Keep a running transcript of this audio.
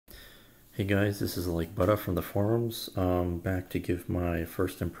Hey guys, this is like Butter from the forums. Back to give my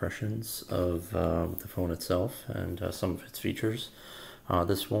first impressions of the phone itself and some of its features.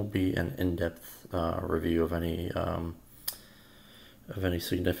 This won't be an in-depth review of any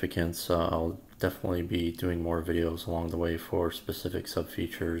significance. I'll definitely be doing more videos along the way for specific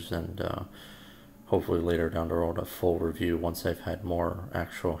sub-features and hopefully later down the road a full review once I've had more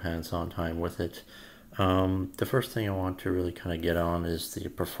actual hands-on time with it. The first thing I want to really kind of get on is the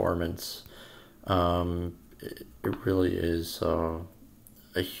performance. It really is a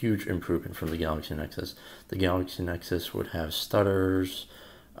huge improvement from the Galaxy Nexus. The Galaxy Nexus would have stutters.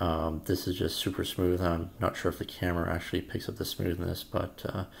 This is just super smooth. I'm not sure if the camera actually picks up the smoothness, but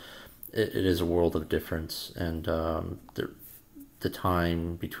it is a world of difference. And the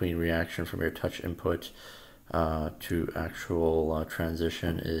time between reaction from your touch input to actual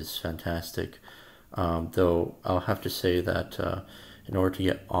transition is fantastic. Though I'll have to say that in order to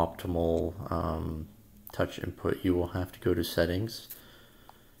get optimal touch input, you will have to go to settings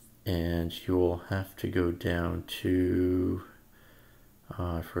and you will have to go down to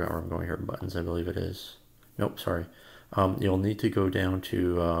I forgot where I'm going here, buttons I believe it is. Nope, sorry. You'll need to go down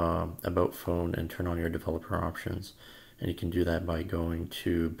to about phone and turn on your developer options, and you can do that by going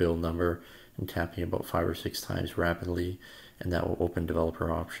to build number and tapping about 5 or 6 times rapidly, and that will open developer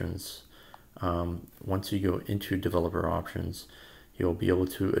options. Once you go into developer options, you'll be able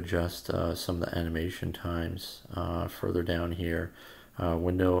to adjust some of the animation times further down here.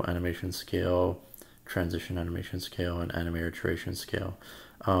 Window animation scale, transition animation scale, and anime iteration scale.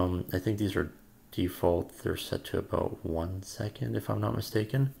 I think these are default. They're set to about 1 second if I'm not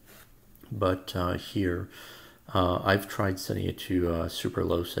mistaken. But here, I've tried setting it to super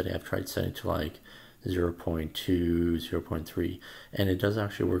low setting. I've tried setting it to like 0.2, 0.3, and it does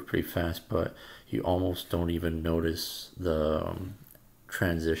actually work pretty fast, but you almost don't even notice the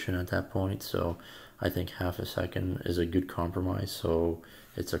transition at that point. So I think half a second is a good compromise. So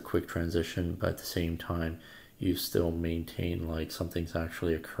it's a quick transition, but at the same time, you still maintain like something's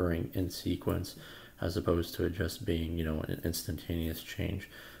actually occurring in sequence, as opposed to it just being, an instantaneous change.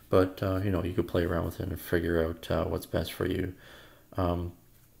 But you could play around with it and figure out what's best for you.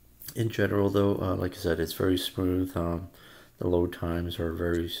 In general, though, like I said, it's very smooth. The load times are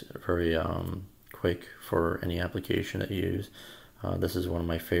very quick for any application that you use. This is one of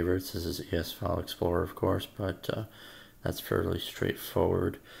my favorites. This is ES File Explorer, of course, but that's fairly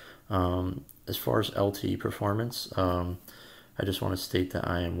straightforward. As far as LTE performance, I just want to state that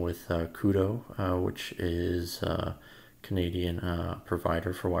I am with Kudo, which is a Canadian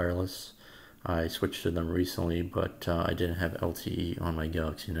provider for wireless. I switched to them recently, but I didn't have LTE on my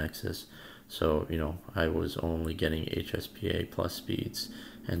Galaxy Nexus, so I was only getting HSPA plus speeds,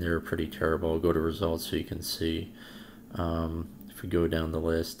 and they're pretty terrible. I'll go to results so you can see. If we go down the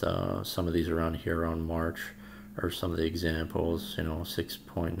list, some of these around here on March are some of the examples.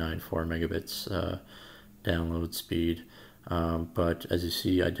 6.94 megabits download speed, but as you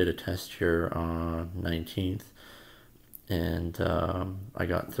see, I did a test here on 19th, and I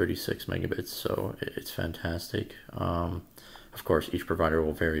got 36 megabits, so it's fantastic. Of course, each provider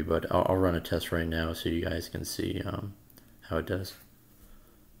will vary, but I'll run a test right now so you guys can see how it does.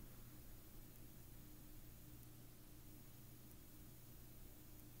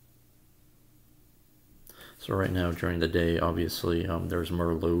 So right now during the day, obviously, there's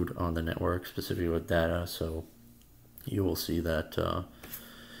more load on the network, specifically with data, so you will see that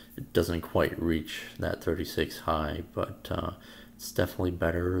it doesn't quite reach that 36 high, but it's definitely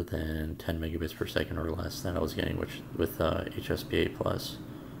better than 10 megabits per second or less that I was getting with HSPA plus.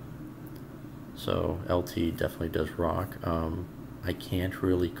 So LTE definitely does rock. I can't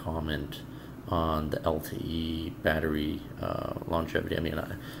really comment on the LTE battery longevity. I mean,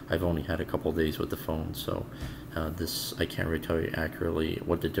 I've only had a couple days with the phone, so I can't really tell you accurately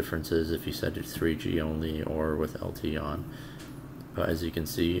what the difference is if you set it 3G only or with LTE on. But as you can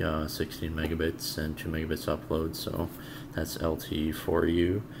see, 16 megabits and 2 megabits upload, so that's LTE for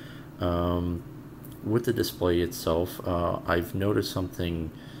you. With the display itself, I've noticed something.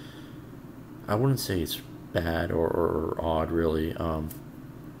 I wouldn't say it's bad or odd, really.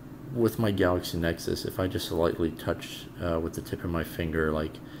 With my Galaxy Nexus, if I just lightly touch with the tip of my finger,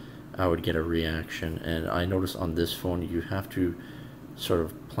 like, I would get a reaction, and I notice on this phone you have to sort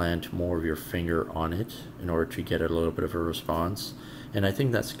of plant more of your finger on it in order to get a little bit of a response. And I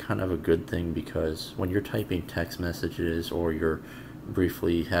think that's kind of a good thing, because when you're typing text messages or you're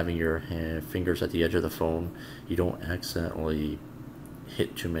briefly having your fingers at the edge of the phone, you don't accidentally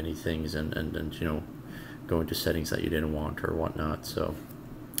hit too many things and go into settings that you didn't want or whatnot. So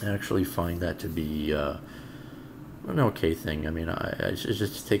I actually find that to be an okay thing. I mean, it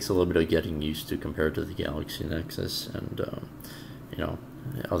just takes a little bit of getting used to compared to the Galaxy Nexus, and you know,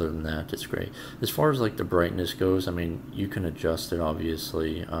 other than that, it's great. As far as like the brightness goes, I mean, you can adjust it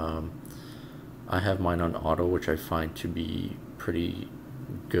obviously. I have mine on auto, which I find to be pretty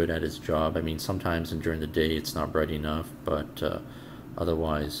good at its job. I mean, sometimes and during the day it's not bright enough, but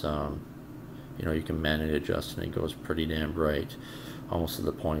otherwise, you can manually adjust and it goes pretty damn bright, almost to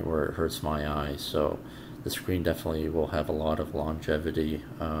the point where it hurts my eyes. So the screen definitely will have a lot of longevity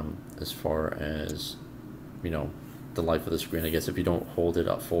as far as, the life of the screen, I guess, if you don't hold it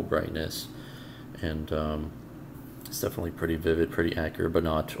at full brightness. And it's definitely pretty vivid, pretty accurate, but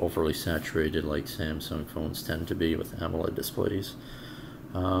not overly saturated like Samsung phones tend to be with AMOLED displays.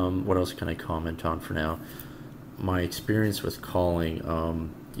 What else can I comment on for now? My experience with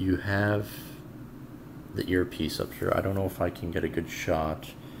calling, you have the earpiece up here. I don't know if I can get a good shot.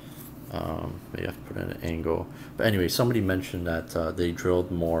 Maybe I have to put in an angle. But anyway, somebody mentioned that they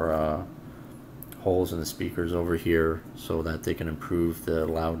drilled more holes in the speakers over here so that they can improve the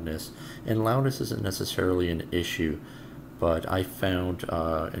loudness. And loudness isn't necessarily an issue, but I found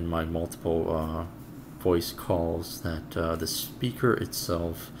in my multiple voice calls that the speaker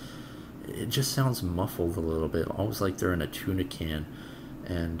itself, it just sounds muffled a little bit, almost like they're in a tuna can.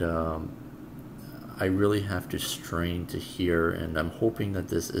 And I really have to strain to hear, and I'm hoping that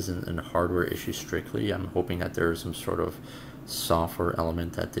this isn't a hardware issue strictly. I'm hoping that there's some sort of software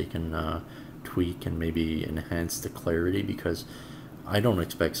element that they can tweak and maybe enhance the clarity, because I don't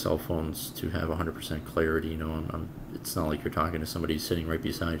expect cell phones to have 100% clarity. It's not like you're talking to somebody sitting right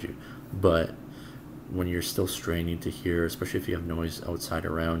beside you, but when you're still straining to hear, especially if you have noise outside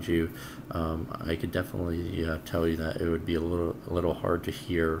around you, I could definitely tell you that it would be a little hard to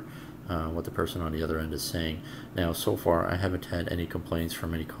hear what the person on the other end is saying. Now, so far, I haven't had any complaints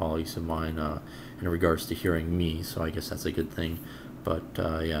from any colleagues of mine in regards to hearing me, so I guess that's a good thing. But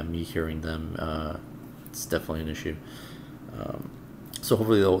yeah, me hearing them, it's definitely an issue. So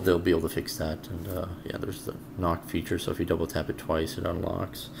hopefully they'll be able to fix that. And yeah, there's the knock feature, so if you double tap it twice, it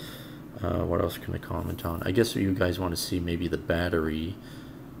unlocks. What else can I comment on? I guess you guys want to see maybe the battery.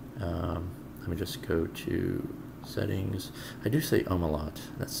 Let me just go to settings. I do say a lot.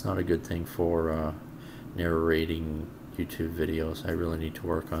 That's not a good thing for narrating YouTube videos. I really need to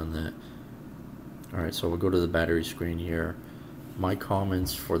work on that. Alright, so we'll go to the battery screen here. My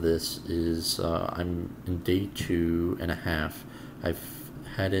comments for this is I'm in day 2.5. I've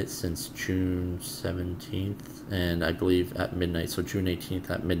had it since June 17th, and I believe at midnight, so June 18th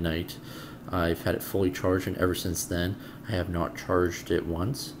at midnight, I've had it fully charged, and ever since then I have not charged it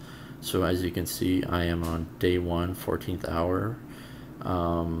once. So as you can see, I am on day 1, 14th hour,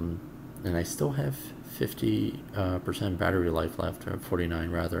 and I still have 50% battery life left, or 49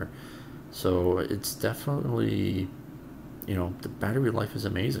 rather. So it's definitely, the battery life is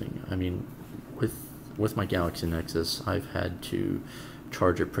amazing. I mean, with my Galaxy Nexus, I've had to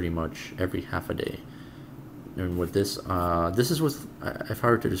charge it pretty much every half a day. And with this, this is what, if I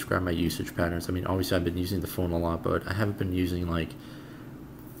were to describe my usage patterns, I mean, obviously I've been using the phone a lot, but I haven't been using like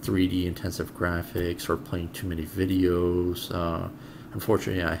 3D intensive graphics or playing too many videos.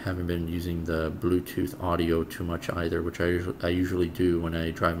 Unfortunately, I haven't been using the Bluetooth audio too much either, which I usually do when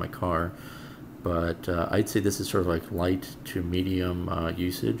I drive my car. But I'd say this is sort of like light to medium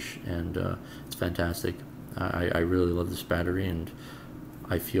usage, and it's fantastic. I really love this battery, and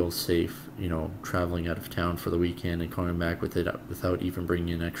I feel safe, traveling out of town for the weekend and coming back with it without even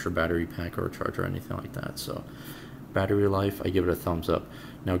bringing an extra battery pack or a charger or anything like that. So battery life, I give it a thumbs up.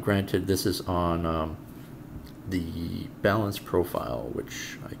 Now granted, this is on the balance profile,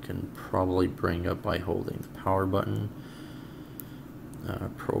 which I can probably bring up by holding the power button.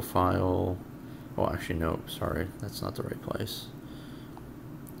 Profile, oh actually no, sorry, that's not the right place.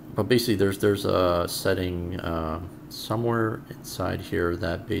 But basically there's a setting somewhere inside here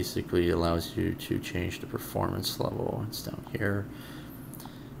that basically allows you to change the performance level. It's down here,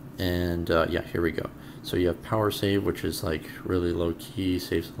 and yeah, here we go. So you have power save, which is like really low key,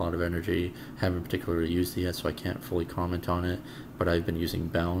 saves a lot of energy. Haven't particularly used it yet, so I can't fully comment on it, but I've been using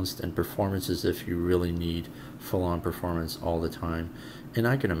balanced. And performance is if you really need full-on performance all the time. And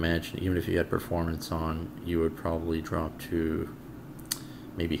I can imagine even if you had performance on, you would probably drop to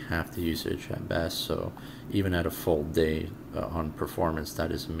maybe half the usage at best. So even at a full day on performance,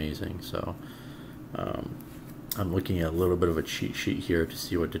 that is amazing. So I'm looking at a little bit of a cheat sheet here to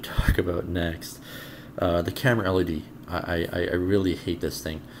see what to talk about next. The camera LED, I really hate this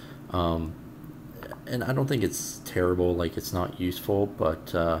thing, and I don't think it's terrible, like it's not useful,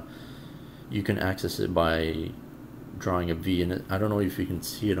 but you can access it by drawing a V, and I don't know if you can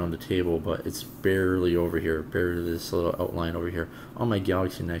see it on the table, but it's barely over here, barely this little outline over here. On my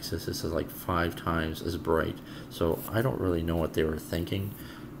Galaxy Nexus, this is like 5 times as bright, so I don't really know what they were thinking.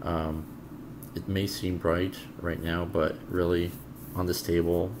 It may seem bright right now, but really on this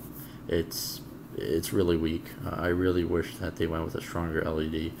table, it's really weak. I really wish that they went with a stronger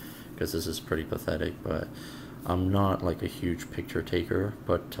LED, because this is pretty pathetic, but I'm not like a huge picture taker,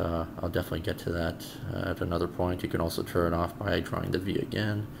 but I'll definitely get to that at another point. You can also turn it off by drawing the V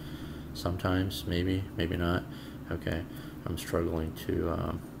again. Sometimes, maybe not. Okay, I'm struggling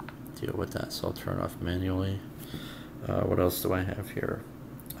to deal with that, so I'll turn it off manually. What else do I have here?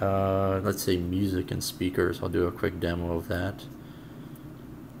 Let's say music and speakers. I'll do a quick demo of that.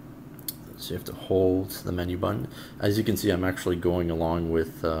 So you have to hold the menu button. As you can see, I'm actually going along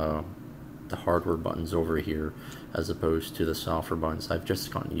with the hardware buttons over here as opposed to the software buttons. I've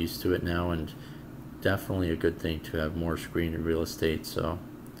just gotten used to it now, and definitely a good thing to have more screen and real estate. So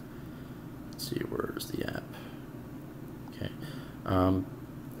let's see, where's the app? Okay, I'm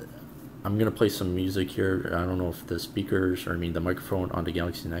gonna play some music here. I don't know if the speakers, or I mean the microphone on the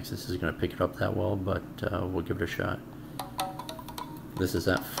Galaxy Nexus, is gonna pick it up that well, but we'll give it a shot. This is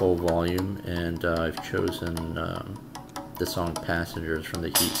at full volume, and I've chosen the song Passengers from the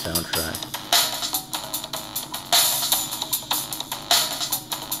Heat soundtrack.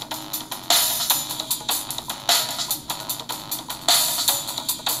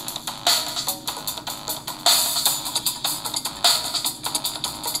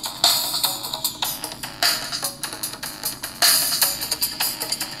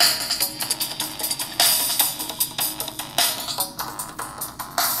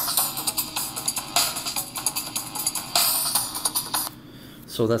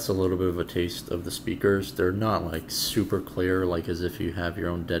 So that's a little bit of a taste of the speakers. They're not like super clear, like as if you have your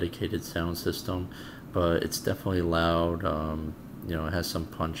own dedicated sound system, but it's definitely loud. You know, it has some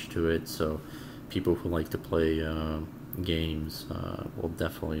punch to it, so people who like to play games will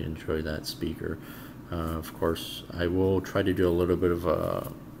definitely enjoy that speaker. Of course, I will try to do a little bit of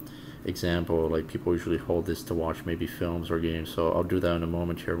a example, like people usually hold this to watch maybe films or games, so I'll do that in a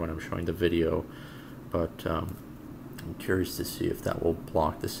moment here when I'm showing the video, but I'm curious to see if that will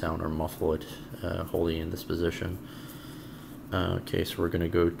block the sound or muffle it holding in this position. Okay, so we're going to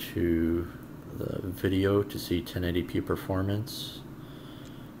go to the video to see 1080p performance.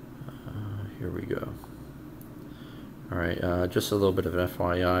 Here we go. Alright, just a little bit of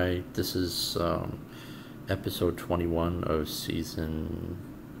FYI, this is episode 21 of season,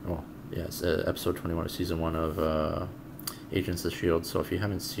 well, yes, episode 21 of season 1 of Agents of S.H.I.E.L.D. So if you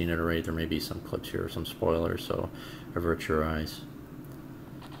haven't seen it already, there may be some clips here, some spoilers, so avert your eyes.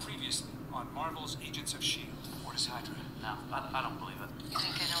 Previously on Marvel's Agents of S.H.I.E.L.D. What is Hydra? No, I don't believe it. You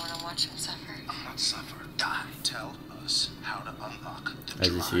think I don't want to watch him suffer? I'm not suffer. Die. Tell us how to unlock the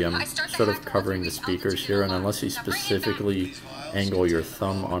As you see, I'm sort of covering the speakers here, and unless you specifically angle your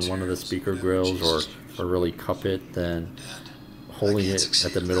thumb on one of the speaker grills or really cup it, then holding it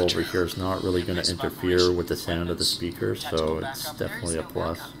at the middle over here is not really going to interfere with the sound of the speaker, so it's definitely a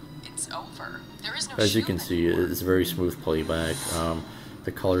plus. As you can see, it's very smooth playback.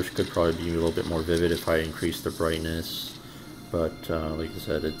 The colors could probably be a little bit more vivid if I increase the brightness, but like I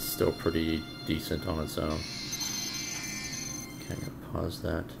said, it's still pretty decent on its own. Okay, I'm going to pause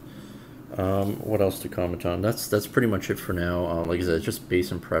that. What else to comment on? That's pretty much it for now. Like I said, just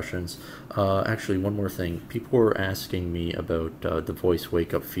base impressions. Actually, one more thing. People were asking me about the voice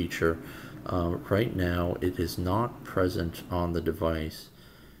wake up feature. Right now, it is not present on the device.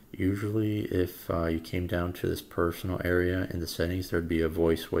 Usually, if you came down to this personal area in the settings, there'd be a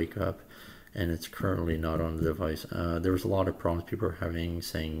voice wake up, and it's currently not on the device. There was a lot of problems people were having,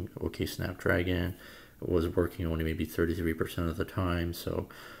 saying, okay, Snapdragon was working only maybe 33% of the time, so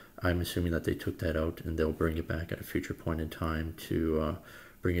I'm assuming that they took that out and they'll bring it back at a future point in time to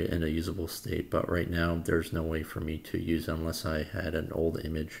bring it in a usable state. But right now, there's no way for me to use it unless I had an old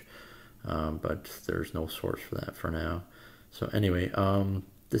image. But there's no source for that for now. So anyway,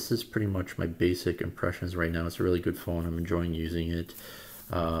 this is pretty much my basic impressions right now. It's a really good phone. I'm enjoying using it.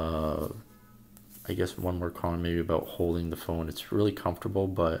 I guess one more comment maybe about holding the phone. It's really comfortable,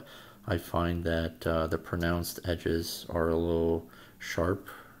 but I find that the pronounced edges are a little sharp.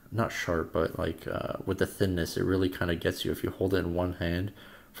 Not sharp, but like with the thinness, it really kind of gets you if you hold it in one hand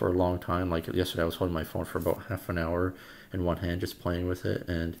for a long time. Like yesterday, I was holding my phone for about half an hour in one hand, just playing with it,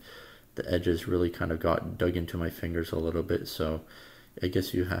 and the edges really kind of got dug into my fingers a little bit. So I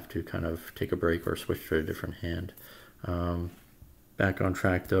guess you have to kind of take a break or switch to a different hand. Back on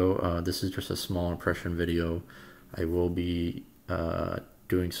track though, this is just a small impression video. I will be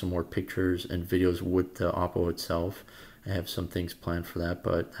doing some more pictures and videos with the Oppo itself. I have some things planned for that,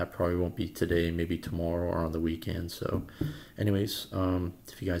 but that probably won't be today, maybe tomorrow or on the weekend. So anyways,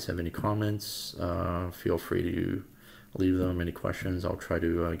 if you guys have any comments, feel free to leave them. Any questions, I'll try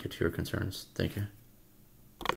to get to your concerns. Thank you.